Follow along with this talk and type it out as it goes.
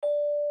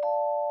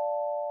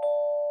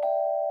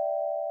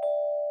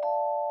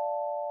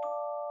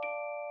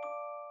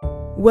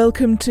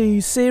Welcome to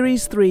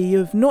Series 3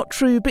 of Not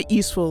True But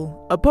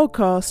Useful, a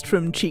podcast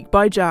from Cheek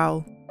by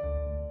Jowl.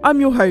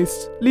 I'm your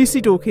host, Lucy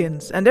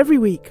Dawkins, and every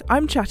week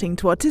I'm chatting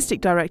to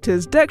artistic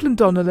directors Declan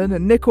Donnellan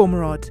and Nick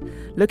Ormerod,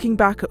 looking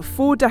back at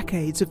 4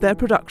 decades of their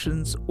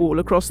productions all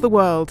across the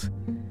world.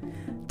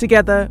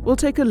 Together, we'll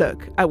take a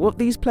look at what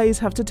these plays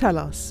have to tell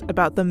us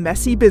about the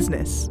messy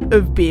business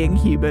of being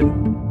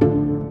human.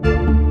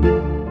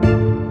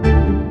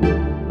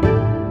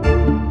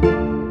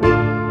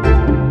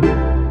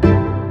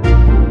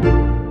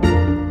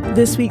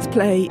 This week's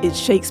play is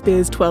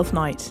Shakespeare's Twelfth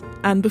Night,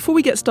 and before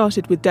we get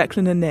started with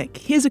Declan and Nick,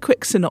 here's a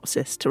quick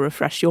synopsis to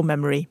refresh your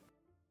memory.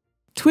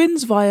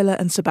 Twins Viola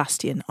and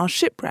Sebastian are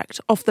shipwrecked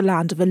off the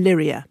land of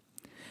Illyria.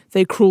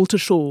 They crawl to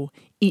shore,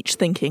 each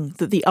thinking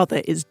that the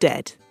other is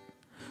dead.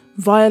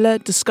 Viola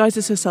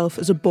disguises herself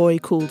as a boy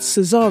called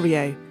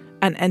Cesario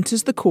and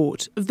enters the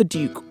court of the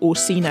Duke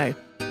Orsino.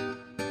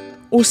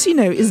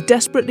 Orsino is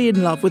desperately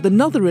in love with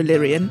another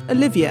Illyrian,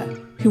 Olivia,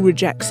 who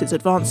rejects his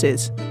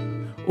advances.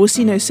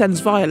 Orsino sends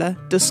Viola,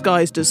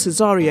 disguised as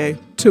Cesario,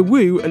 to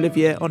woo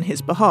Olivia on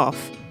his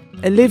behalf.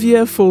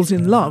 Olivia falls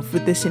in love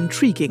with this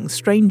intriguing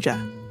stranger.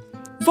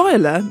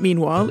 Viola,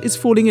 meanwhile, is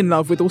falling in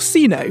love with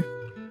Orsino.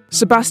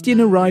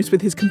 Sebastian arrives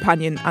with his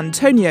companion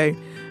Antonio.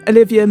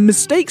 Olivia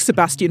mistakes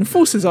Sebastian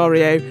for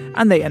Cesario,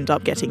 and they end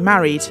up getting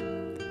married.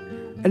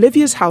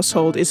 Olivia's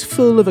household is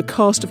full of a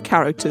cast of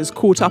characters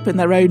caught up in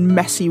their own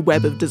messy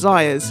web of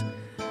desires.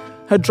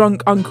 Her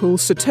drunk uncle,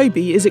 Sir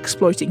Toby, is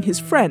exploiting his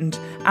friend,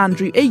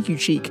 Andrew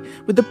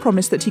Aguecheek, with the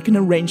promise that he can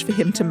arrange for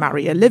him to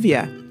marry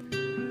Olivia.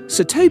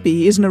 Sir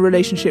Toby is in a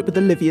relationship with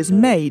Olivia's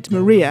maid,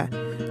 Maria,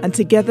 and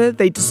together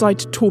they decide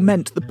to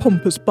torment the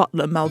pompous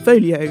butler,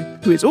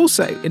 Malvolio, who is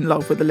also in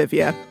love with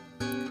Olivia.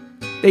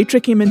 They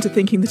trick him into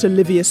thinking that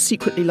Olivia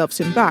secretly loves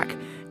him back,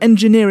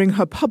 engineering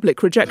her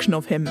public rejection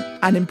of him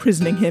and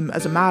imprisoning him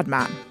as a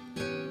madman.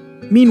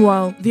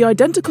 Meanwhile, the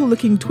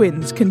identical-looking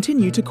twins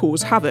continue to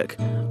cause havoc,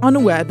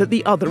 unaware that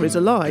the other is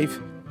alive.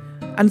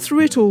 And through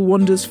it all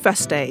wanders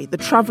Feste, the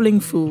travelling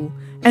fool,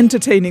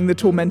 entertaining the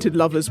tormented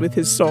lovers with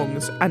his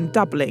songs and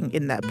dabbling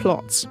in their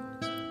plots.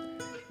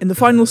 In the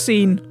final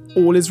scene,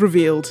 all is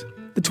revealed.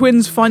 The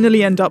twins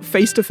finally end up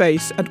face to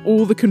face and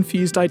all the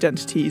confused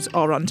identities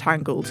are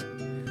untangled.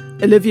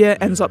 Olivia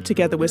ends up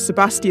together with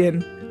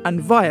Sebastian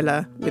and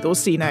Viola with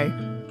Orsino.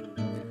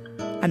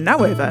 And now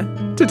over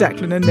to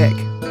Declan and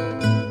Nick.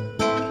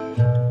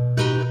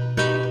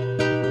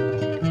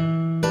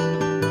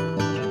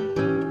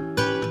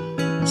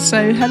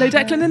 So, hello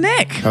Declan and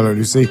Nick. Hello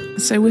Lucy.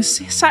 So we're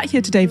sat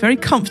here today very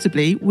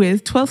comfortably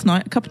with Twelfth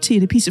Night, a cup of tea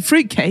and a piece of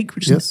fruitcake,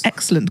 which is an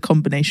excellent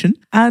combination.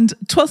 And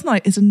Twelfth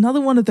Night is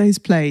another one of those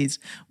plays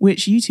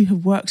which you two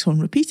have worked on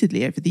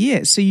repeatedly over the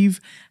years. So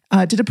you've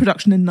did a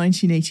production in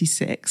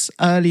 1986,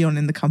 early on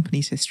in the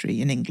company's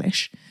history in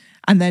English,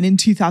 and then in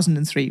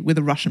 2003 with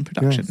a Russian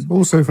production. Yes.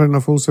 Also, fair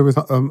enough, also with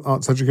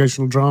arts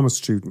educational drama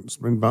students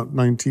in about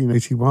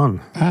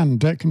 1981. And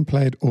Declan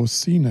played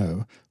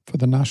Orsino for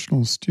the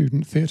National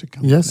Student Theatre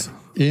Company. Yes.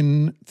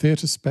 In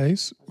Theatre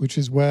Space, which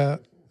is where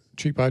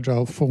Cheek by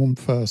Jowl formed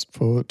first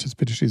for To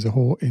Spit She's a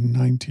Whore in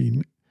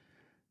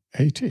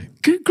 1980.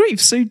 Good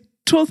grief. So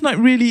Twelfth Night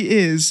really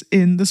is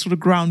in the sort of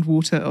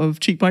groundwater of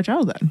Cheek by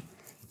Jowl then?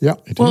 Yeah,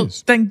 it is. Well,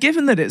 then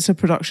given that it's a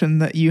production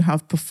that you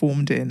have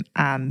performed in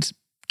and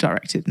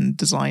directed and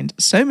designed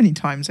so many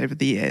times over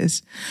the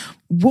years,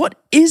 what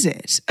is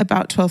it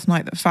about Twelfth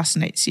Night that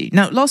fascinates you?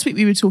 Now, last week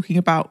we were talking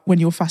about when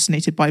you're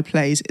fascinated by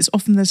plays, it's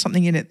often there's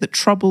something in it that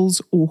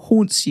troubles or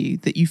haunts you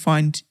that you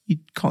find you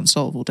can't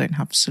solve or don't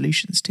have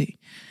solutions to.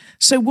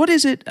 So what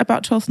is it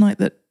about Twelfth Night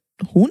that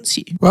haunts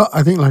you? Well,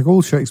 I think like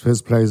all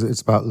Shakespeare's plays,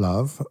 it's about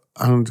love,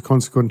 and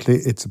consequently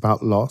it's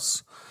about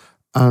loss,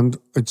 and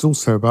it's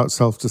also about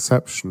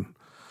self-deception.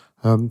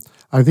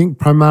 I think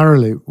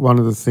primarily one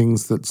of the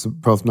things that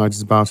Twelfth Night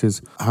is about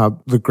is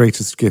how the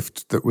greatest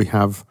gift that we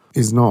have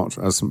is not,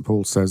 as St.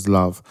 Paul says,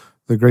 love.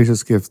 The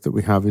greatest gift that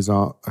we have is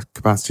our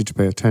capacity to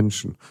pay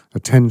attention.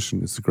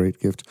 Attention is the great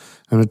gift.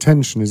 And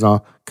attention is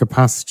our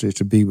capacity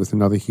to be with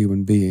another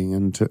human being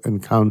and to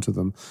encounter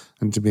them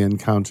and to be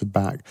encountered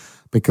back,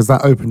 because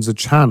that opens a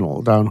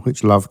channel down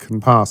which love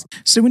can pass.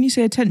 So when you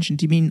say attention,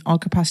 do you mean our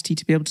capacity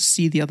to be able to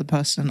see the other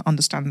person and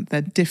understand that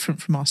they're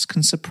different from us,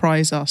 can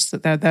surprise us,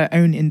 that they're their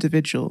own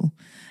individual,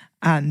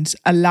 and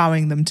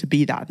allowing them to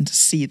be that and to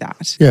see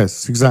that?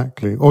 Yes,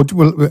 exactly. Or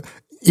well,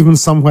 even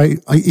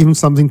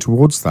something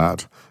towards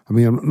that. I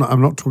mean,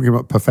 I'm not talking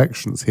about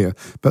perfections here,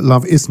 but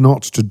love is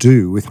not to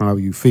do with how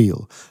you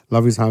feel.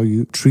 Love is how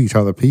you treat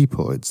other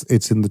people.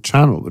 It's in the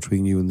channel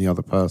between you and the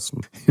other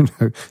person. You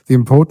know, the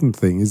important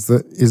thing is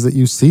that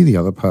you see the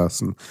other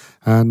person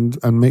and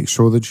make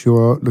sure that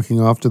you're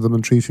looking after them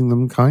and treating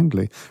them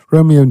kindly.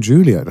 Romeo and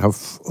Juliet have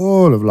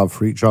full of love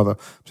for each other.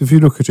 But if you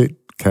look at it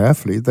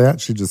carefully, they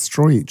actually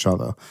destroy each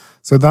other.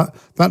 So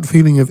that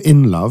feeling of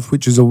in love,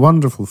 which is a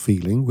wonderful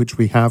feeling, which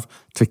we have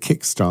to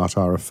kickstart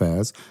our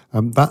affairs,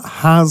 that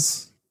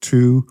has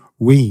to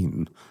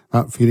wean.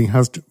 That feeling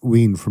has to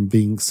wean from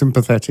being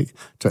sympathetic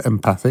to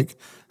empathic,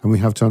 and we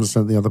have to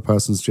understand the other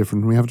person's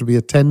different, and we have to be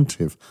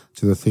attentive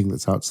to the thing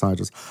that's outside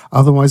us.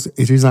 Otherwise,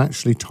 it is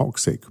actually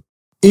toxic.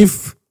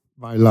 If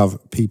by love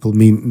people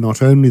mean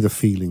not only the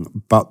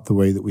feeling, but the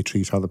way that we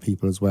treat other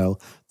people as well,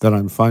 then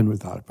I'm fine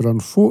with that. But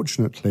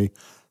unfortunately,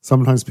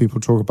 sometimes people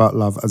talk about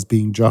love as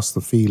being just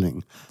the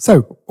feeling.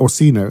 So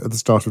Orsino, at the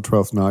start of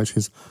Twelfth Night,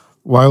 is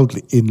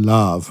wildly in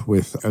love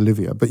with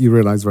Olivia, but you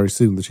realise very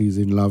soon that he's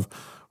in love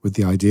with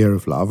the idea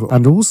of love,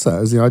 and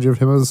also as the idea of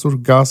him as a sort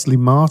of ghastly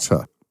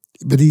martyr.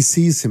 But he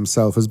sees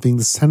himself as being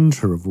the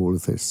centre of all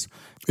of this.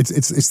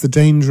 It's the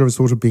danger of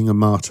sort of being a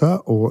martyr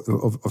or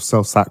of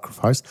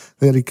self-sacrifice,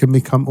 that it can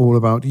become all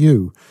about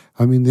you.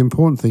 I mean, the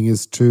important thing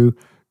is to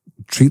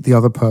treat the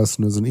other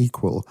person as an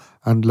equal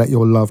and let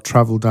your love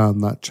travel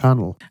down that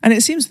channel. And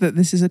it seems that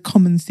this is a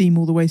common theme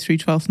all the way through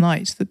Twelfth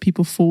Night, that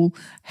people fall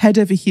head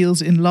over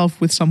heels in love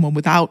with someone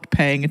without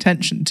paying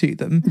attention to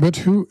them. But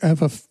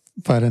whoever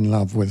fell in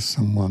love with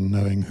someone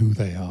knowing who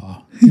they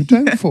are? You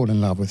don't fall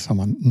in love with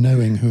someone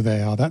knowing who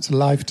they are. That's a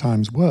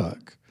lifetime's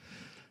work.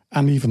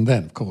 And even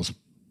then, of course,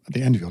 at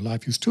the end of your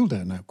life, you still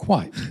don't know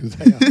quite who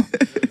they are.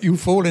 You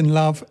fall in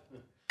love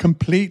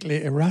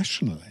completely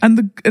irrationally.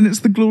 And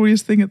it's the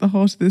glorious thing at the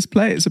heart of this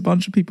play. It's a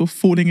bunch of people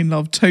falling in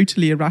love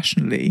totally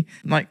irrationally.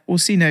 Like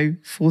Orsino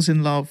falls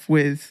in love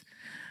with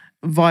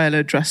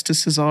Viola dressed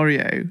as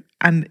Cesario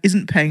and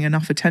isn't paying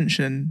enough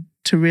attention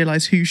to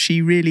realise who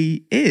she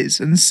really is.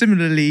 And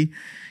similarly,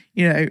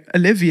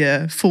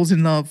 Olivia falls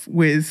in love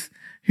with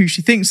who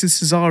she thinks is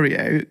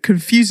Cesario,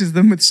 confuses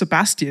them with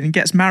Sebastian and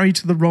gets married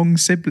to the wrong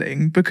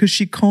sibling because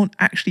she can't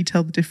actually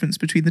tell the difference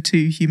between the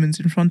two humans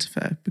in front of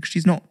her because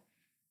she's not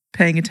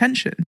paying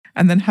attention.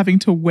 And then having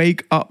to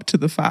wake up to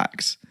the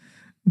fact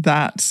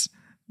that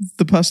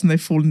the person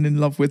they've fallen in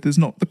love with is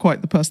not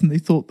quite the person they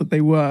thought that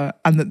they were,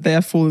 and that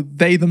therefore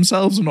they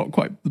themselves are not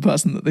quite the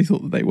person that they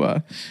thought that they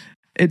were.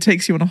 It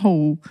takes you on a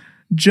whole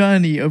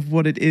journey of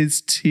what it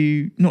is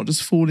to not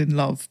just fall in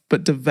love,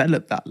 but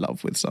develop that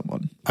love with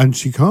someone. And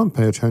she can't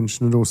pay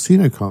attention, and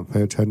Orsino can't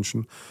pay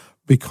attention,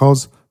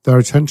 because their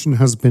attention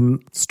has been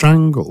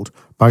strangled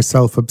by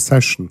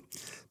self-obsession.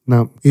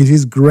 Now, it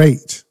is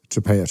great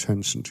to pay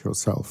attention to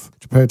yourself,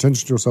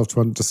 to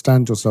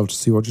understand yourself, to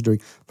see what you're doing.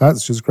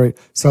 That's just great.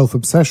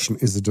 Self-obsession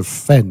is a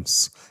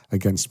defense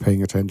against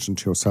paying attention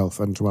to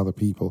yourself and to other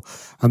people.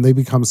 And they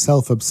become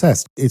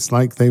self-obsessed. It's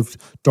like they've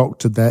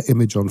doctored their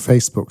image on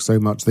Facebook so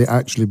much they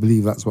actually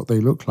believe that's what they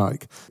look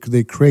like.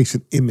 They create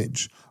an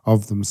image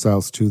of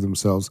themselves to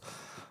themselves,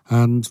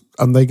 and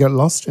they get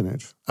lost in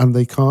it. And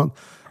they can't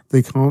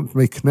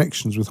make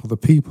connections with other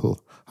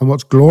people. And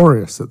what's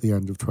glorious at the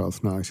end of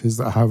Twelfth Night is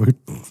that how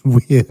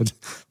weird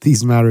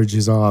these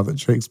marriages are that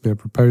Shakespeare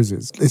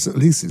proposes. At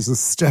least it's a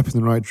step in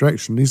the right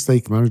direction. At least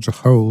they can manage to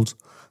hold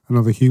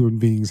another human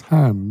being's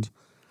hand.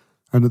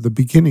 And at the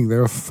beginning, they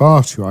were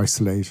far too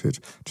isolated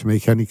to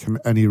make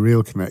any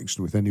real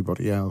connection with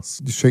anybody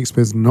else.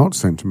 Shakespeare's not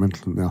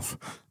sentimental enough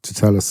to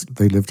tell us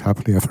they lived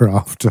happily ever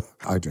after.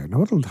 I don't know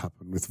what'll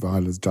happen with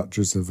Viola's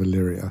Duchess of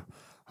Illyria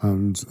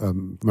and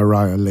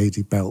Maria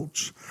Lady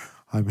Belch.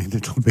 I mean,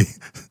 it'll be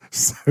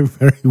so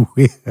very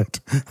weird.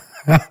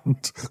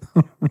 And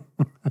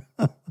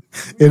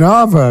in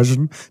our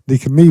version,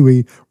 Nick and me,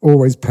 we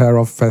always pair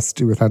off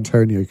Feste with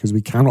Antonio because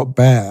we cannot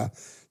bear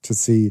to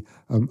see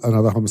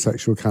another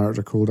homosexual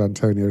character called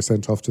Antonio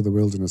sent off to the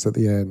wilderness at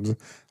the end,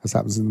 as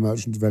happens in The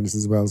Merchant of Venice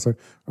as well. So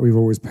we've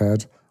always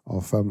paired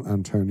off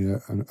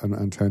Antonio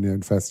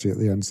and Feste at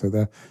the end. So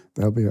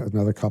there'll be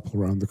another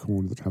couple around the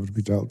corner that have to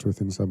be dealt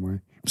with in some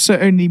way. So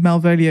only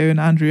Malvolio and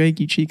Andrew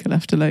Aguecheek are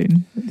left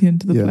alone at the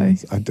end of the play.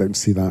 I don't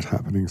see that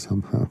happening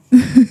somehow.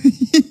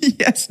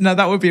 Yes, no,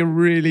 that would be a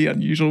really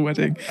unusual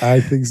wedding. I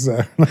think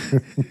so.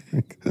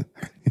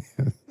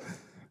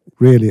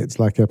 Really, it's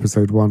like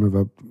episode 1 of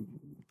a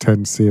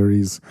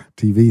 10-series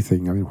TV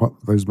thing. I mean, what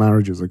those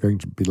marriages are going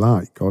to be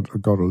like, God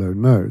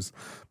alone knows.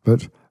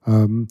 But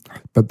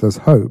there's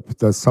hope.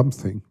 There's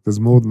something. There's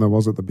more than there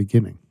was at the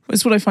beginning.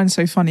 It's what I find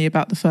so funny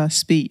about the first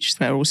speech,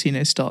 where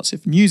Orsino starts,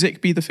 "If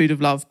music be the food of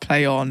love,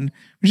 play on,"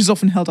 which is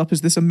often held up as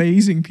this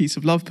amazing piece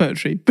of love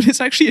poetry, but it's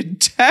actually a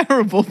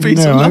terrible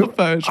piece of love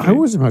poetry. I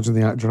always imagine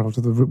the actor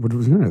after they'd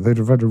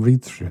have read a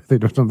read through,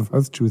 they'd have done the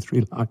first 2 or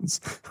 3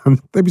 lines,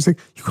 and they'd be saying,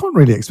 "You can't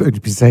really expect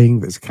to be saying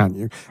this, can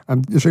you?"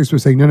 And Shakespeare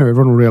was saying, "No,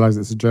 everyone will realise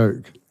it's a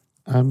joke,"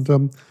 and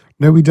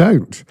no, we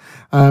don't,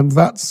 and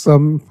that's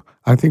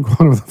I think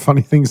one of the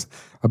funny things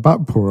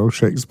about poor old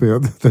Shakespeare,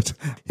 that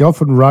he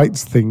often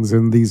writes things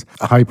in these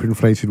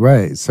hyperinflated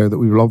ways so that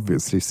we will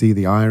obviously see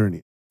the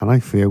irony. And I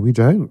fear we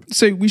don't.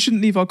 So we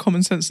shouldn't leave our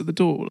common sense at the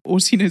door.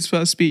 Orsino's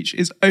first speech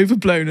is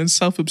overblown and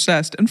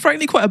self-obsessed, and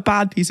frankly quite a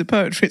bad piece of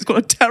poetry. It's got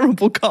a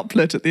terrible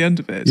couplet at the end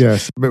of it.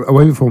 Yes, but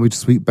away before me to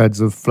sweet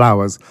beds of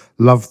flowers,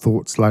 love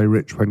thoughts lie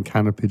rich when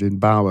canopied in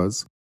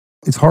bowers.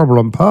 It's horrible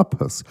on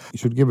purpose.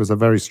 It should give us a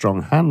very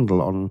strong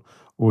handle on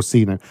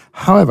Orsino.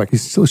 However, he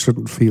still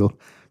shouldn't feel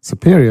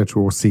superior to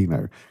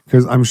Orsino,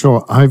 because I'm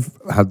sure I've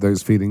had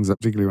those feelings,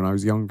 particularly when I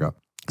was younger.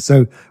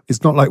 So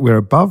it's not like we're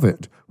above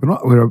it.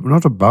 We're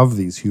not above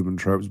these human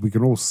tropes. We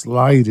can all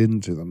slide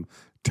into them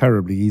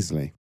terribly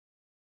easily.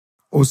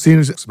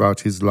 Orsino talks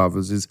about his love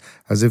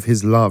as if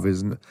his love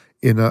is an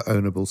inner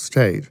ownable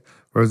state,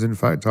 whereas in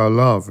fact our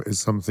love is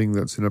something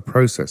that's in a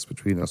process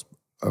between us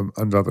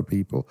and other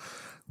people.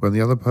 When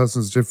the other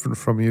person's different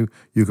from you,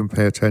 you can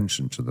pay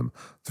attention to them.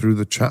 Through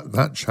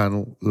that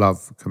channel,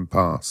 love can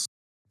pass.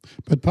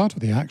 But part of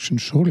the action,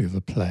 surely, of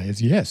the play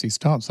is, yes, he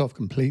starts off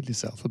completely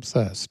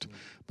self-obsessed,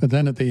 but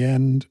then at the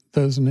end,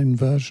 there's an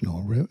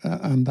inversion,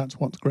 and that's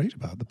what's great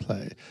about the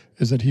play,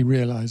 is that he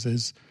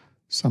realizes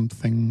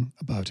something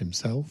about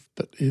himself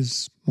that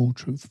is more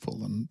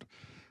truthful, and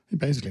he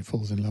basically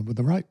falls in love with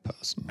the right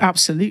person.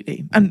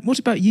 Absolutely. And what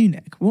about you,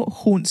 Nick? What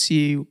haunts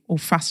you or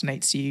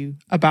fascinates you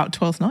about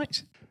Twelfth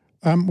Night?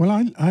 Well,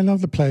 I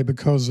love the play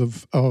because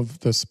of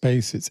the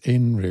space it's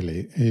in,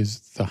 really, is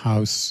the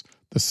house,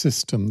 the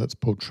system that's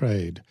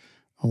portrayed,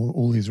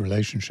 all these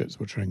relationships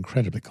which are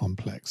incredibly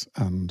complex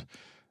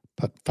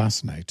but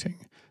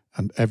fascinating,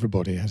 and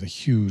everybody has a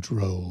huge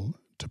role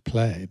to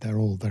play. They're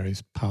all very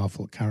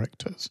powerful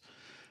characters,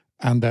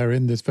 and they're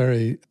in this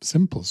very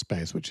simple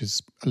space, which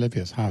is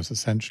Olivia's house,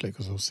 essentially,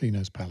 because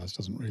Orsino's palace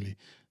doesn't really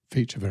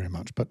feature very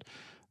much. But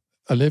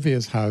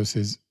Olivia's house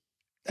is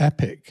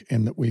epic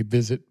in that we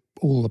visit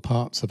all the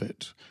parts of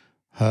it.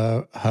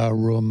 Her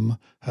room,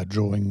 her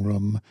drawing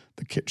room,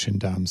 the kitchen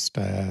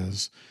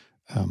downstairs,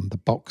 the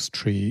box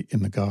tree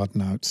in the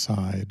garden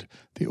outside,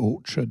 the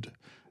orchard.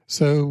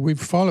 So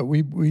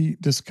we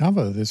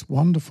discover this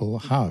wonderful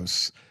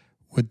house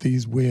with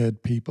these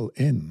weird people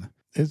in.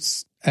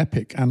 It's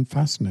epic and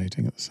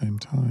fascinating at the same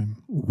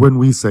time. When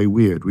we say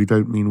weird, we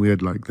don't mean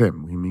weird like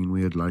them. We mean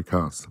weird like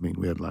us. I mean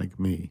weird like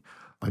me.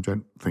 I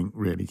don't think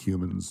really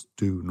humans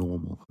do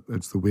normal.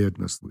 It's the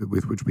weirdness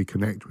with which we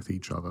connect with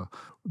each other.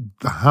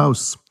 The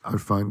house I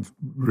find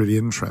really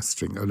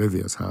interesting,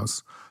 Olivia's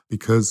house,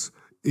 because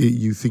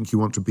you think you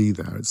want to be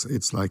there.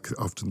 It's like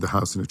often the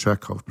house in a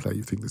Chekhov play.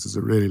 You think this is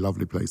a really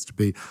lovely place to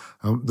be.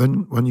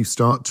 Then when you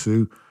start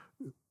to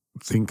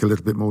think a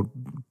little bit more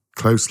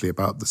closely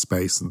about the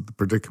space and the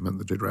predicament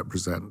that it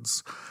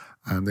represents,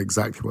 and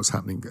exactly what's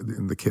happening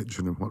in the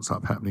kitchen and what's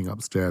happening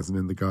upstairs and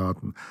in the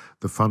garden,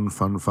 the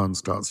fun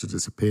starts to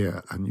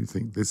disappear, and you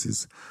think this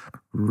is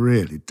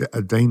really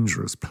a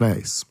dangerous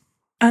place.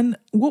 And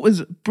what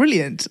was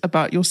brilliant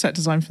about your set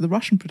design for the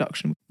Russian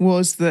production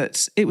was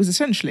that it was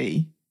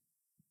essentially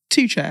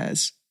 2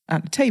 chairs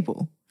and a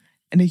table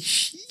in a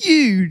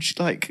huge,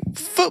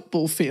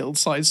 football field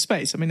sized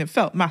space. I mean, it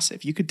felt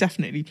massive. You could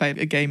definitely play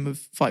a game of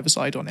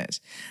five-a-side on it.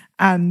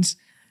 And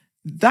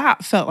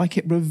that felt like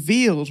it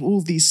revealed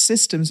all these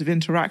systems of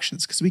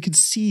interactions, because we could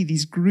see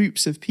these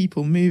groups of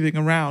people moving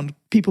around,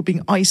 people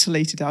being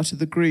isolated out of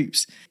the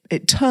groups.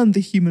 It turned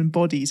the human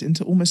bodies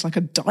into almost like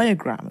a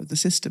diagram of the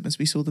system as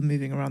we saw them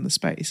moving around the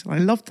space. And I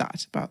loved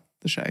that about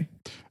the show.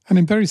 And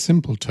in very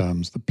simple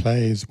terms, the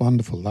play is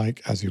wonderful.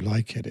 Like As You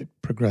Like It, it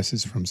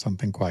progresses from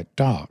something quite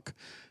dark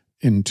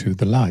into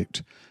the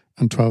light.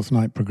 And Twelfth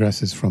Night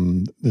progresses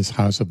from this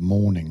house of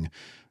mourning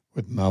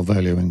with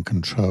Malvolio in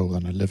control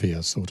and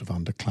Olivia sort of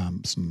under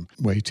clamps and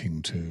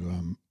waiting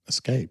to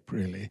escape,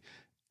 really,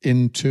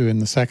 into, in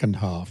the second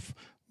half,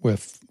 we're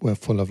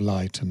full of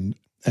light and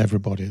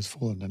everybody has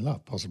fallen in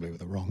love, possibly with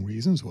the wrong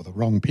reasons or the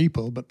wrong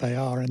people, but they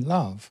are in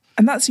love.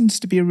 And that seems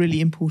to be a really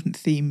important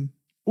theme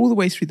all the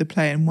way through the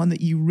play, and one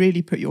that you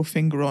really put your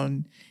finger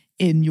on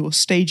in your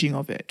staging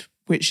of it,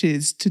 which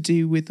is to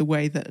do with the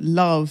way that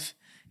love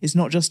is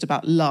not just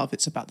about love,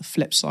 it's about the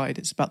flip side,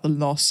 it's about the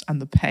loss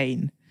and the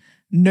pain.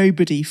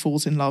 Nobody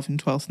falls in love in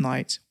Twelfth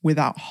Night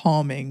without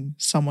harming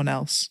someone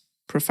else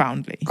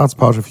profoundly. That's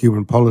part of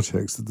human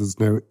politics, that there's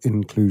no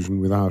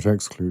inclusion without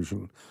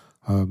exclusion.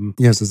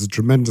 Yes, there's a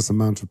tremendous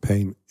amount of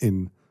pain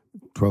in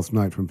Twelfth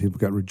Night when people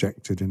get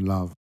rejected in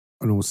love.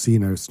 And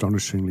Orsino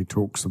astonishingly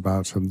talks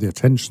about the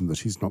attention that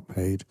he's not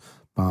paid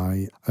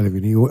by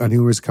Olivia. And he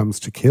always comes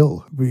to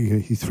kill.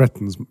 He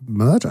threatens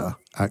murder,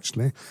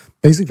 actually,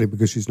 basically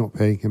because she's not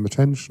paying him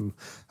attention.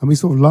 And we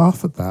sort of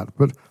laugh at that,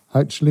 but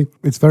actually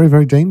it's very,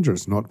 very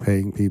dangerous not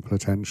paying people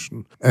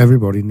attention.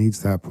 Everybody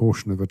needs their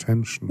portion of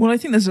attention. Well, I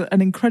think there's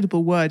an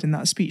incredible word in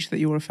that speech that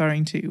you're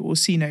referring to.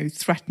 Orsino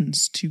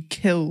threatens to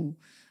kill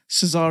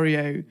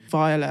Cesario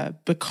Viola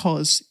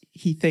because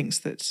he thinks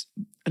that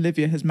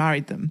Olivia has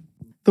married them.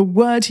 The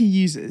word he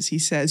uses, he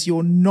says,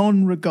 your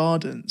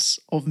non-regardance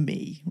of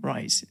me,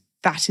 right?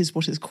 That is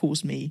what has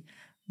caused me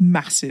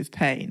massive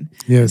pain.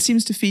 Yes. It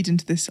seems to feed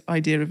into this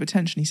idea of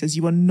attention. He says,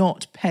 you are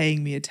not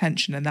paying me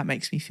attention, and that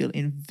makes me feel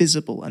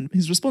invisible. And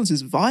his response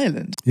is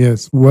violent.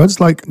 Yes. Words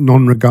like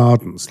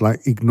non-regardance,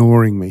 like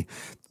ignoring me.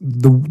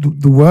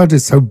 The word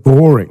is so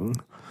boring,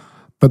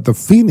 but the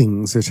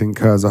feelings it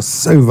incurs are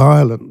so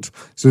violent.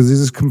 So there's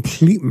this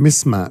complete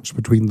mismatch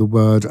between the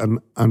word and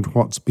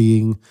what's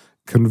being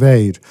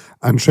conveyed.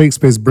 And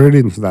Shakespeare's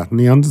brilliant at that, and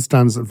he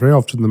understands that very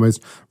often the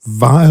most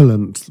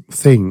violent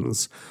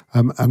things,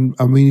 and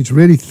we need to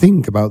really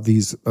think about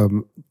these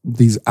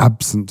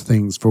absent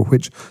things for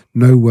which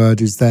no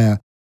word is there.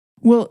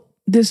 Well,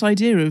 this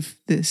idea of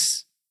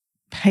this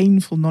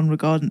painful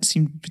non-regardance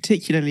seemed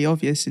particularly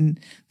obvious in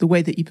the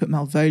way that you put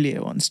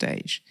Malvolio on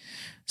stage.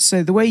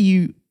 So the way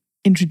you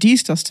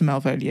introduced us to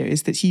Malvolio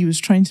is that he was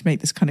trying to make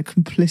this kind of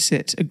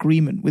complicit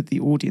agreement with the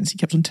audience. He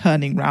kept on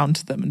turning round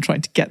to them and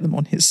trying to get them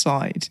on his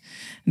side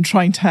and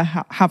trying to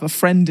have a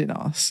friend in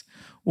us,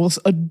 whilst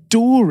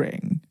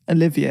adoring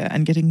Olivia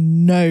and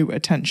getting no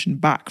attention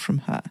back from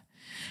her.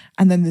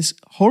 And then this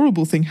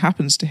horrible thing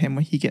happens to him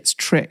where he gets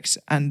tricked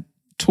and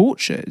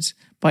tortured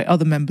by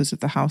other members of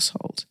the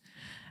household.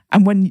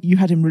 And when you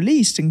had him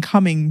released and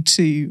coming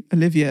to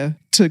Olivia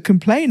to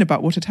complain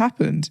about what had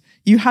happened,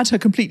 you had her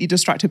completely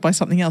distracted by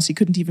something else. He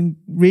couldn't even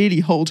really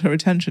hold her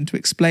attention to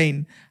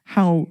explain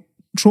how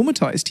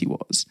traumatized he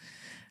was.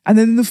 And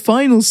then the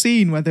final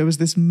scene where there was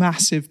this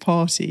massive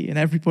party and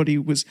everybody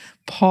was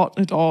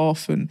partnered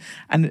off and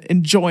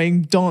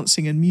enjoying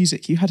dancing and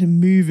music, you had him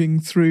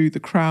moving through the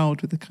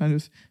crowd with a kind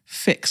of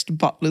fixed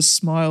butler's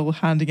smile,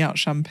 handing out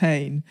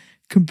champagne,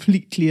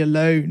 completely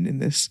alone in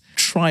this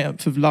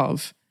triumph of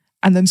love.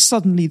 And then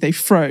suddenly they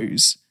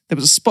froze. There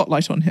was a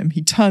spotlight on him.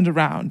 He turned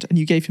around and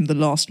you gave him the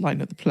last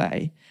line of the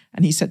play.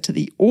 And he said to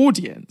the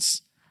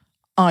audience,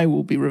 "I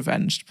will be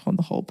revenged upon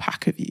the whole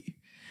pack of you."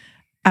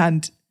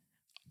 And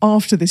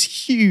after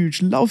this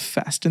huge love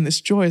fest and this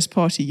joyous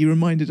party, you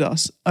reminded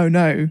us, oh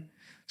no,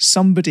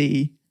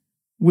 somebody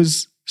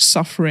was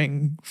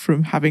suffering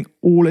from having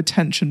all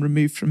attention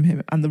removed from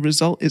him, and the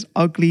result is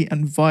ugly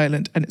and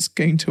violent, and it's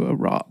going to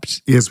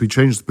erupt. Yes, we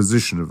changed the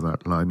position of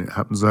that line. It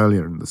happens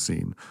earlier in the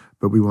scene,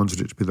 but we wanted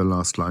it to be the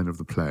last line of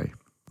the play.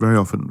 Very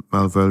often,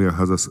 Malvolio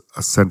has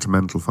a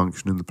sentimental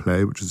function in the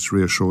play, which is to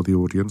reassure the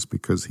audience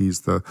because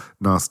he's the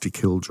nasty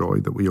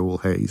killjoy that we all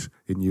hate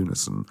in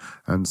unison,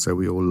 and so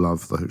we all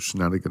love the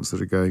shenanigans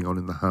that are going on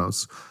in the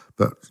house.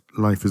 But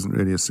life isn't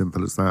really as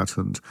simple as that,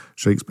 and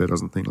Shakespeare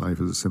doesn't think life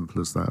is as simple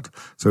as that.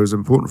 So it's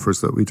important for us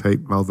that we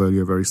take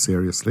Malvolio very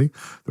seriously,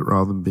 that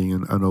rather than being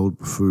an old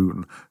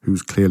buffoon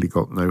who's clearly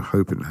got no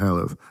hope in hell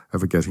of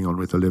ever getting on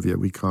with Olivia,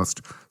 we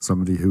cast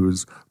somebody who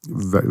is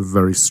very,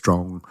 very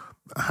strong,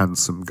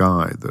 handsome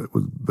guy that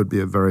would be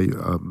a very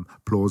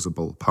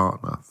plausible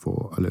partner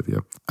for Olivia.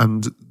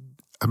 And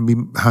we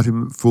had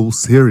him fall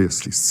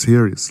seriously,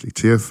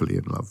 tearfully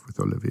in love with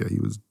Olivia.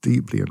 He was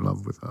deeply in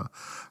love with her,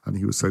 and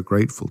he was so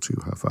grateful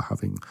to her for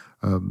having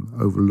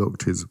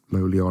overlooked his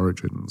lowly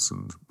origins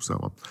and so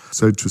on.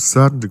 So to a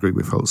certain degree,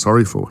 we felt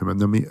sorry for him, and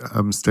then we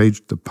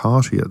staged the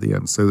party at the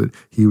end so that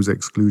he was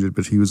excluded,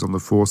 but he was on the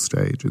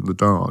forestage in the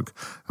dark,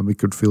 and we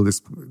could feel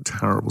this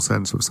terrible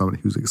sense of somebody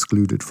who's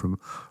excluded from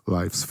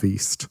life's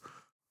feast.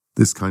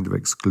 This kind of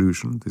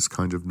exclusion, this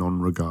kind of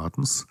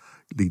non-regardance,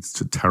 leads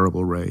to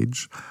terrible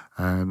rage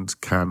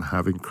and can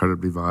have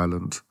incredibly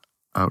violent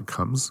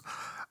outcomes.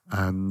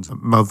 And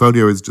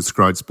Malvolio is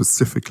described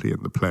specifically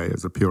in the play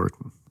as a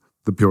Puritan.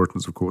 The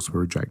Puritans, of course, were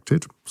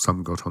rejected.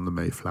 Some got on the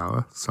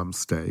Mayflower, some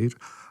stayed,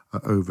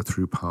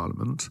 overthrew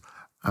Parliament,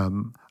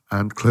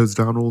 and closed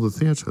down all the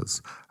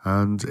theatres.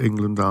 And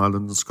England,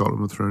 Ireland, and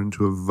Scotland were thrown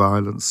into a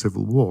violent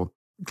civil war.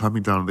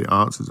 Clamping down on the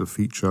arts is a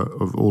feature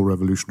of all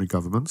revolutionary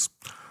governments,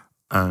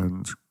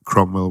 and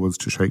Cromwell was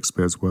to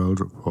Shakespeare's world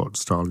what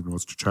Stalin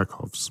was to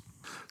Chekhov's.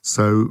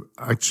 So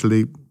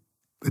actually,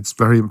 it's a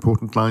very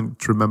important line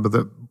to remember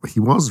that he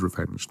was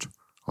revenged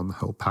on the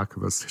whole pack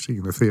of us sitting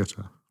in the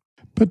theatre.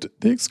 But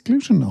the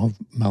exclusion of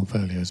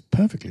Malvolio is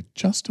perfectly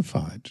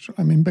justified.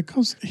 I mean,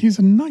 because he's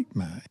a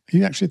nightmare.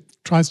 He actually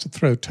tries to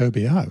throw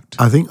Toby out.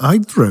 I think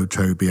I'd throw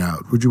Toby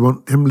out. Would you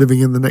want him living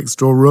in the next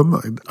door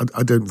room?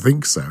 I don't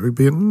think so. It'd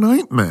be a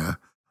nightmare.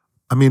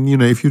 I mean, you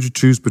know, if you were to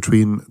choose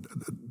between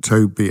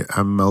Toby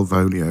and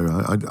Malvolio,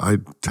 I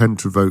tend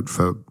to vote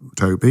for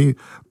Toby,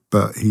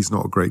 but he's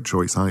not a great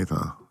choice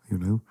either, you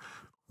know.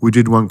 We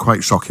did one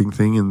quite shocking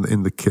thing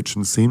in the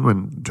kitchen scene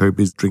when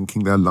Toby's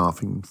drinking there,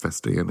 laughing,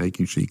 Feste and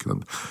Achy Chic,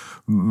 and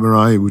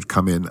Maria would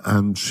come in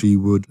and she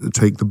would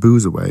take the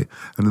booze away.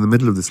 And in the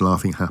middle of this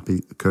laughing,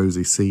 happy,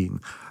 cosy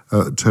scene,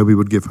 Toby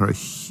would give her a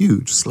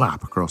huge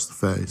slap across the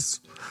face,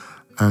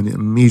 and it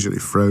immediately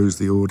froze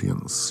the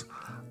audience.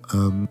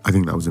 I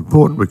think that was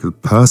important because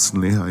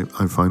personally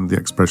I find the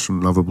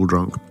expression lovable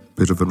drunk a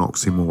bit of an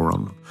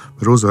oxymoron.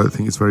 But also I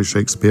think it's very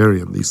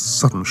Shakespearean, these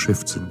sudden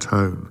shifts in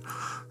tone,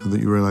 and that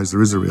you realise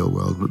there is a real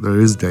world, but there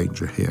is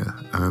danger here,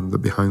 and that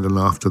behind the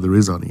laughter there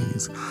is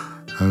unease.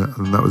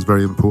 And that was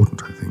very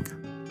important, I think.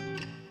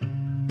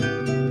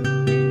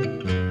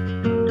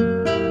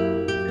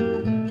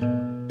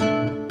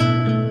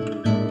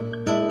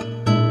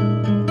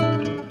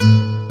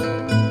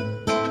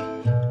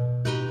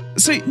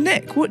 So,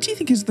 Nick, what do you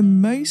think is the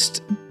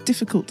most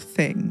difficult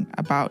thing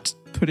about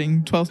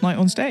putting Twelfth Night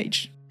on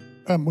stage?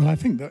 Well, I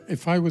think that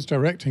if I was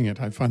directing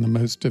it, I'd find the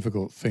most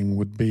difficult thing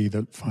would be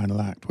the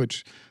final act,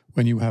 which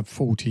when you have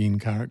 14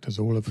 characters,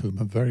 all of whom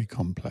have very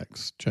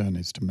complex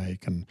journeys to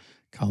make and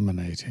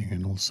culminating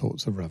in all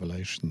sorts of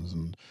revelations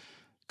and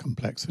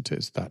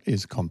complexities, that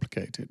is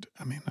complicated.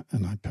 I mean,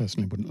 and I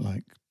personally wouldn't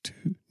like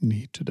to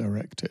need to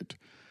direct it.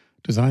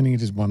 Designing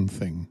it is one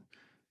thing.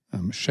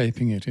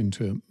 Shaping it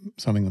into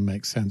something that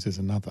makes sense is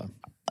another.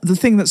 The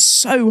thing that's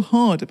so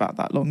hard about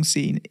that long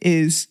scene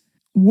is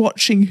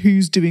watching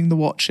who's doing the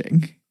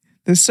watching.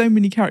 There's so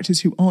many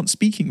characters who aren't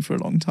speaking for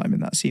a long time in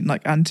that scene,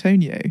 like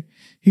Antonio,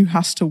 who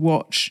has to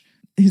watch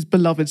his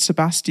beloved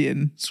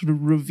Sebastian sort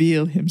of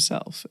reveal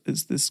himself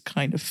as this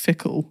kind of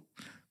fickle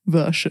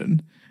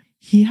version.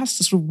 He has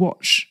to sort of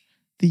watch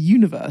the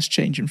universe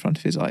change in front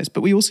of his eyes,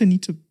 but we also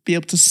need to be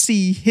able to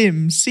see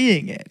him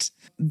seeing it.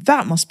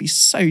 That must be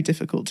so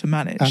difficult to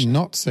manage. And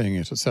not seeing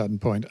it at a certain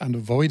point and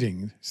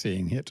avoiding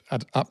seeing it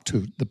up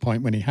to the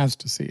point when he has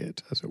to see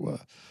it, as it were.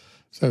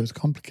 So it's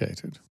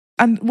complicated.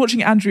 And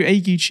watching Andrew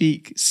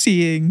Aguecheek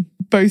seeing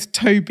both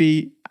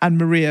Toby and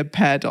Maria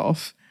paired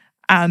off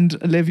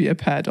and Olivia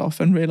paired off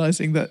and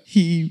realising that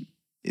he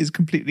is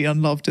completely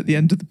unloved at the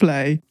end of the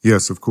play.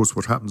 Yes, of course,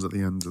 what happens at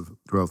the end of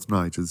Twelfth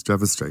Night is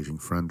devastating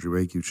for Andrew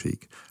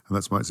Aguecheek, and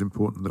that's why it's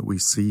important that we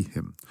see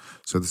him.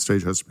 So the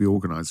stage has to be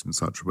organised in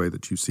such a way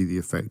that you see the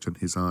effect in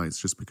his eyes.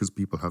 Just because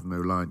people have no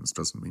lines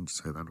doesn't mean to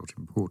say they're not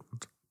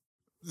important.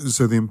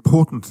 So the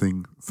important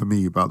thing for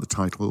me about the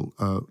title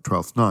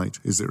Twelfth Night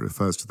is it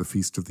refers to the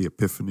Feast of the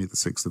Epiphany, the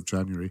 6th of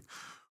January,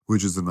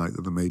 which is the night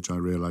that the Magi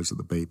realised that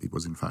the baby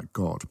was in fact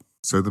God.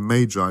 So the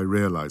Magi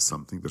realised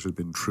something that had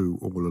been true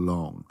all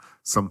along.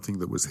 Something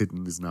that was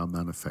hidden is now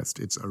manifest.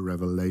 It's a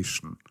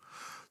revelation.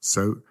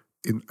 So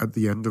at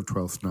the end of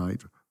Twelfth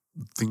Night,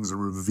 things are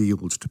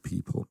revealed to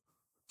people.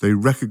 They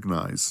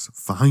recognise,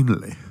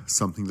 finally,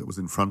 something that was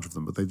in front of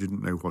them, but they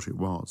didn't know what it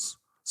was.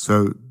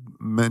 So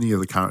many of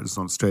the characters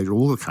on stage,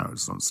 all the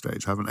characters on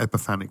stage, have an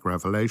epiphanic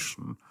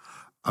revelation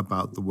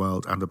about the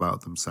world and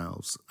about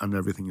themselves, and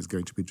everything is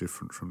going to be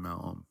different from now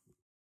on.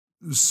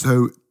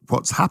 So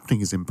what's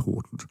happening is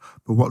important,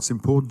 but what's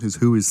important is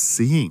who is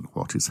seeing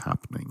what is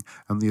happening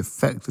and the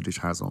effect that it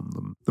has on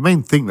them. The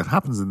main thing that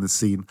happens in this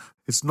scene,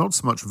 it's not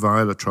so much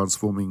Viola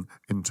transforming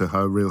into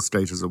her real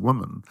state as a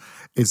woman,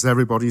 it's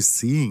everybody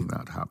seeing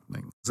that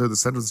happening. So the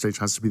centre of the stage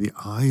has to be the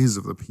eyes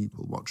of the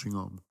people watching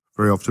on.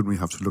 Very often we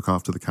have to look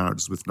after the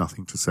characters with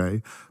nothing to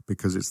say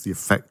because it's the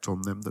effect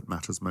on them that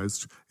matters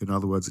most. In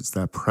other words, it's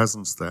their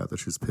presence there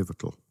that is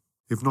pivotal.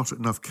 If not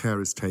enough care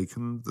is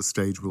taken, the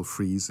stage will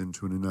freeze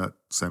into an inert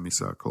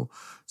semicircle.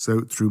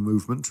 So through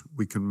movement,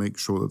 we can make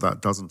sure that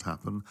that doesn't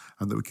happen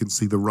and that we can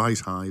see the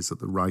right eyes at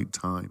the right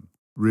time.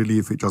 Really,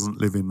 if it doesn't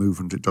live in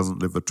movement, it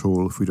doesn't live at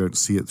all. If we don't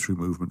see it through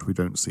movement, we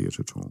don't see it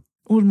at all.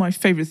 One of my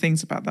favourite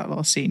things about that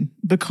last scene,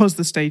 because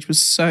the stage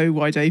was so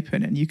wide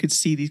open and you could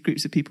see these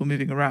groups of people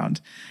moving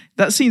around,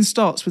 that scene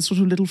starts with sort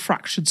of little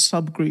fractured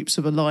subgroups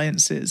of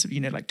alliances of,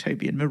 like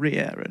Toby and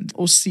Maria and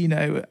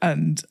Orsino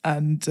and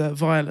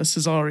Viola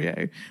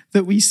Cesario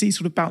that we see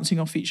sort of bouncing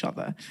off each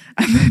other.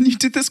 And then you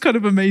did this kind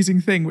of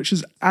amazing thing, which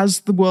is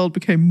as the world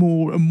became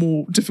more and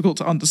more difficult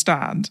to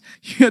understand,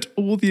 you had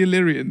all the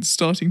Illyrians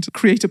starting to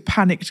create a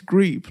panicked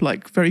group,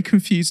 like very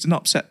confused and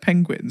upset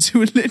penguins who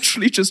were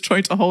literally just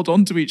trying to hold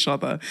on to each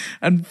other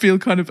and feel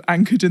kind of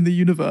anchored in the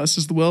universe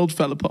as the world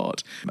fell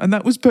apart. And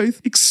that was both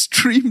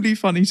extremely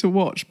funny to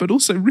watch, but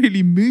also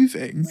really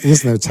moving.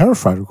 Yes, they're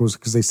terrified, of course,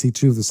 because they see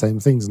two of the same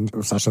things. And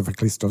Sasha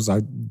Feklistov's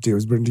idea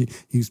was brilliant.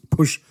 He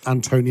pushed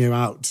Antonio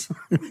out.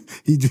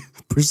 He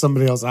pushed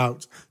somebody else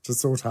out to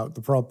sort out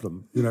the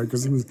problem,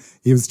 because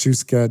he was too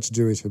scared to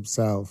do it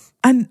himself.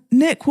 And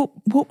Nick, what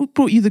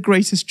brought you the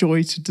greatest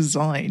joy to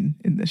design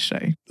in this show?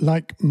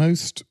 Like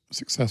most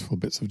successful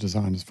bits of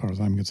design, as far as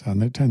I'm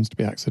concerned, it tends to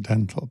be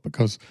accidental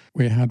because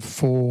we had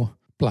 4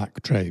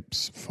 black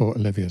drapes for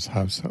Olivia's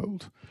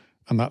household.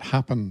 And that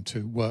happened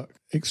to work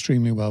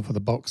extremely well for the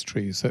box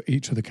trees. So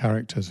each of the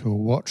characters who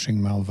were watching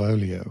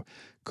Malvolio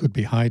could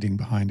be hiding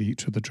behind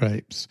each of the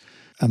drapes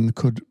and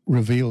could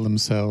reveal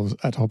themselves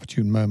at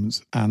opportune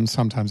moments. And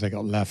sometimes they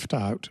got left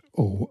out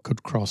or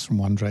could cross from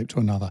one drape to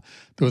another.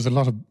 There was a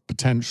lot of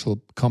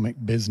potential comic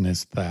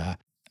business there.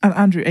 And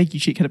Andrew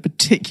Aguecheek had a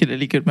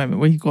particularly good moment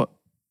where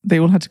they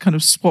all had to kind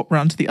of swap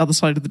round to the other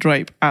side of the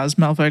drape as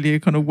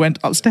Malvolio kind of went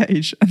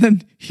upstage and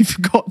then he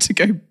forgot to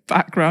go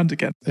back round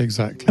again.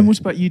 Exactly. And what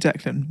about you,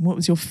 Declan? What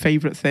was your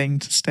favourite thing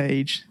to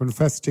stage? When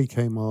Festi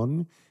came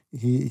on,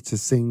 to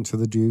sing to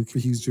the Duke, he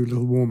used to do a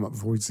little warm-up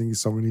before he'd sing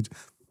his song and he'd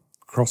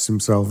cross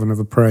himself and have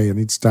a pray and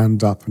he'd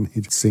stand up and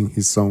he'd sing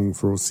his song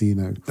for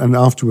Orsino. And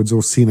afterwards,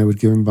 Orsino would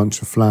give him a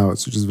bunch of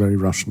flowers, which is very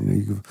Russian.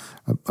 You give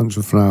a bunch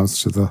of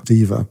flowers to the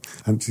diva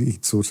and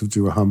he'd sort of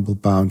do a humble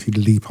bow and he'd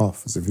leap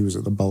off as if he was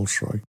at the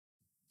Bolshoi.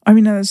 I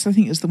mean, I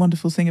think it's the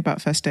wonderful thing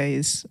about Feste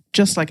is,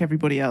 just like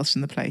everybody else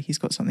in the play, he's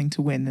got something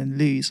to win and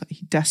lose.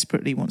 He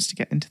desperately wants to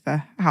get into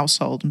their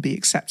household and be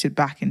accepted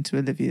back into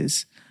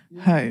Olivia's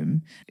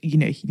home. He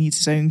needs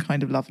his own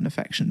kind of love and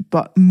affection.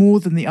 But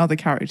more than the other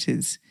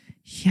characters,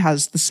 he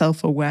has the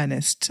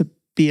self-awareness to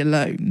be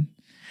alone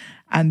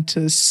and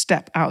to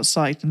step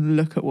outside and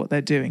look at what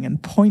they're doing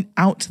and point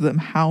out to them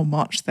how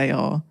much they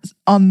are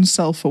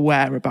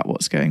unself-aware about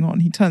what's going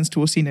on. He turns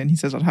to Orsino and he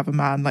says, I'd have a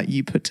man like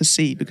you put to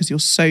sea because you're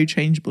so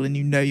changeable and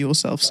you know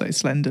yourself so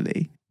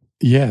slenderly.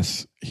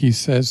 Yes, he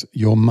says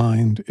your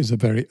mind is a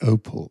very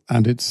opal,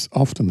 and it's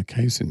often the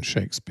case in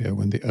Shakespeare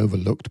when the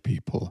overlooked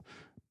people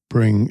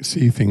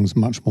see things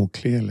much more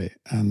clearly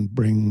and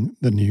bring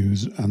the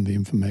news and the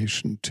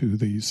information to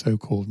the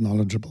so-called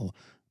knowledgeable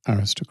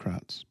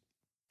aristocrats.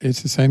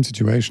 It's the same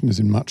situation as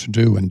in Much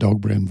Ado when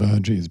Dogberry and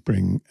Verges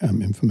bring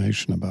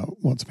information about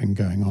what's been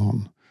going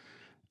on.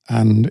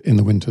 And in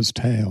The Winter's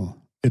Tale,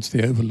 it's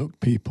the overlooked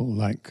people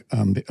like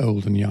the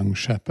old and young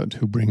shepherd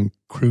who bring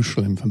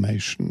crucial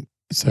information.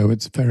 So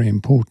it's very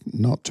important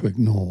not to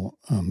ignore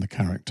the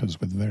characters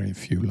with very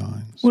few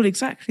lines. Well,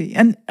 exactly.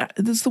 And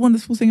that's the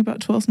wonderful thing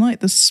about Twelfth Night.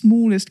 The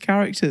smallest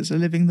characters are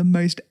living the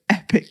most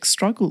epic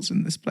struggles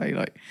in this play.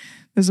 Like,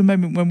 there's a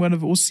moment when one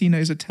of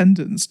Orsino's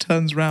attendants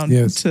turns around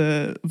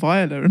to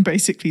Viola and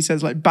basically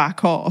says, like,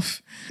 back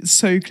off. It's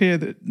so clear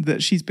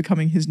that she's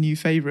becoming his new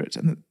favourite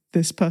and that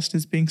this person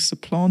is being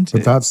supplanted.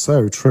 But that's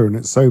so true, and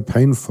it's so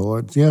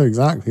painful. Yeah,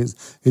 exactly.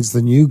 It's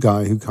the new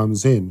guy who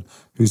comes in,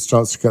 who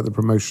starts to get the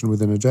promotion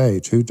within a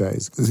day, 2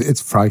 days.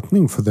 It's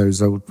frightening for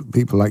those old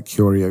people like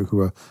Curio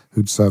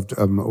who'd served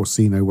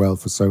Orsino well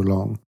for so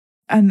long.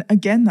 And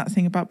again, that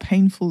thing about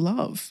painful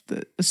love,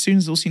 that as soon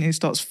as Orsino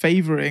starts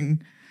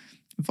favouring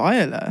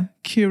Viola,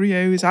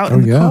 Curio is out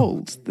in the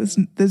cold.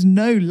 There's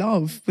no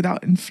love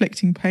without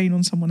inflicting pain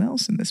on someone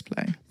else in this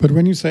play. But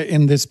when you say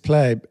in this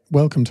play,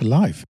 welcome to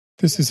life,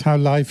 this is how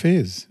life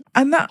is.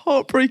 And that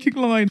heartbreaking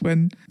line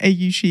when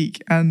A.U.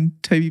 Cheek and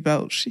Toby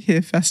Belch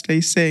hear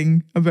Feste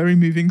sing a very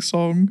moving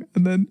song,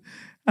 and then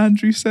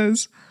Andrew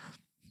says,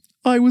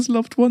 I was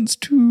loved once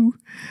too.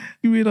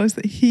 You realise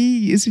that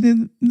he is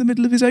in the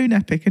middle of his own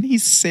epic and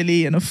he's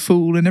silly and a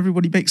fool and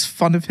everybody makes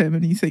fun of him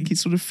and you think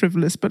he's sort of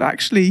frivolous, but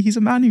actually he's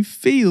a man who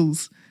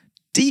feels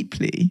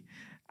deeply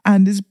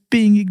and is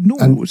being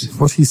ignored. And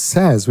what he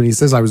says when he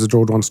says I was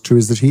adored once too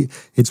is that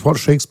it's what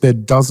Shakespeare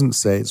doesn't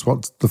say. It's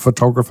what the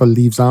photographer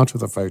leaves out of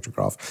the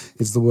photograph.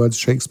 It's the words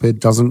Shakespeare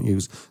doesn't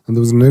use. And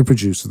there was no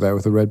producer there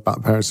with a red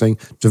parrot saying,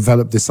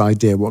 develop this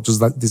idea. What does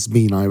this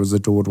mean, I was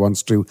adored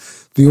once too?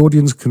 The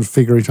audience can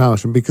figure it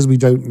out. And because we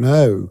don't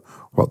know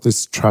what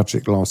this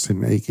tragic loss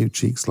in A.U.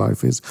 Cheek's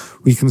life is,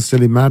 we can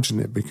still imagine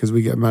it because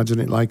we imagine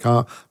it like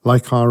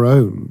our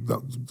own,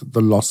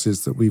 the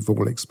losses that we've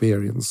all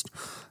experienced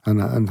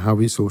and how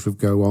we sort of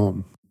go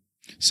on.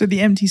 So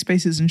the empty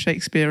spaces in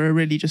Shakespeare are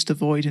really just a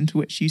void into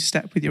which you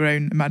step with your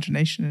own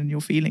imagination and your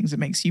feelings. It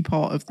makes you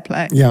part of the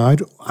play. Yeah,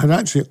 I'd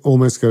actually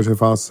almost go so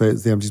far as to say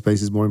it's the empty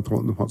space is more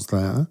important than what's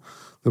there.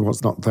 That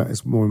what's not there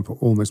is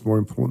almost more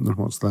important than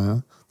what's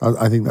there.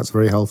 I think that's a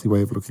very healthy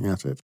way of looking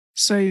at it.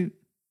 So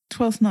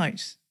Twelfth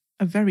Night,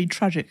 a very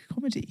tragic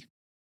comedy.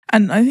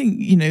 And I think,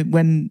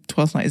 when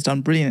Twelfth Night is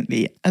done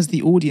brilliantly, as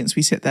the audience,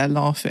 we sit there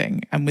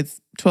laughing. And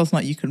with Twelfth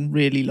Night, you can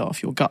really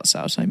laugh your guts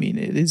out. I mean,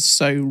 it is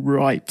so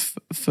ripe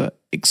for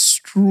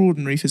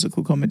extraordinary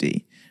physical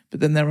comedy. But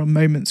then there are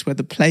moments where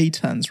the play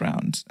turns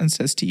round and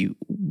says to you,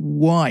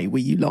 why were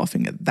you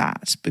laughing at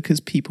that? Because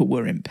people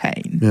were in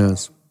pain.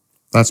 Yes.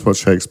 That's what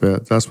Shakespeare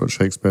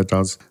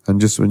does.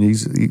 And just when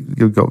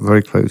you got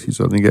very close, you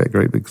suddenly get a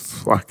great big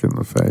thwack in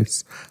the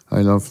face.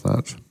 I love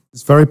that.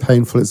 It's very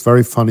painful, it's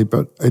very funny,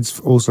 but it's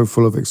also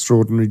full of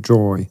extraordinary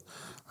joy.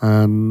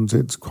 And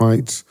it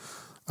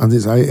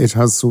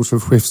has sort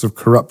of whiffs of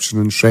corruption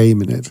and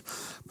shame in it,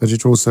 but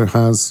it also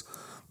has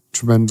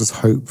tremendous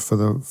hope for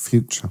the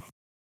future.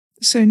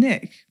 So,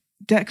 Nick,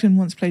 Declan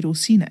once played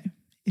Orsino.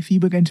 If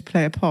you were going to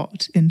play a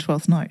part in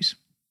Twelfth Night,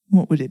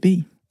 what would it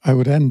be? I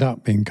would end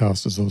up being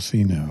cast as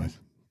Orsino.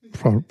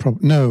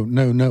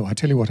 No. I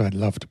tell you what I'd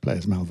love to play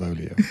as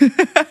Malvolio.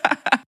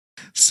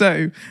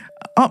 So,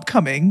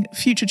 upcoming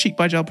future Cheek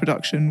by Jowl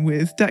production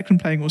with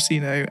Declan playing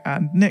Orsino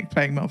and Nick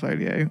playing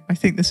Malvolio. I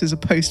think this is a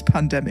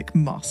post-pandemic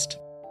must.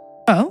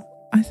 Well,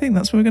 I think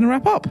that's where we're going to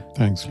wrap up.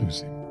 Thanks,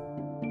 Lucy.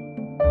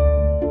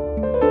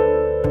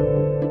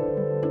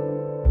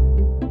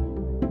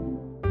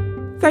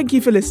 Thank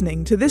you for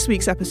listening to this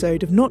week's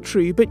episode of Not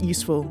True But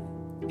Useful.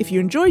 If you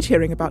enjoyed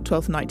hearing about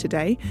Twelfth Night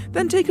today,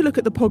 then take a look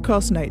at the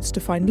podcast notes to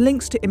find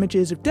links to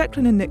images of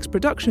Declan and Nick's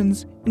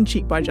productions in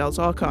Cheek by Jowl's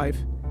archive.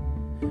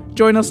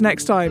 Join us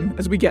next time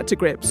as we get to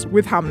grips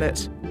with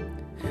Hamlet.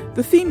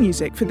 The theme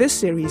music for this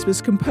series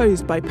was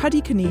composed by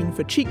Paddy Caneen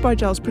for Cheek by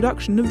Jowl's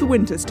production of The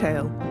Winter's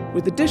Tale,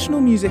 with additional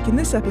music in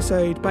this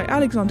episode by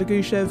Alexander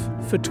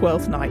Gushev for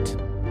Twelfth Night.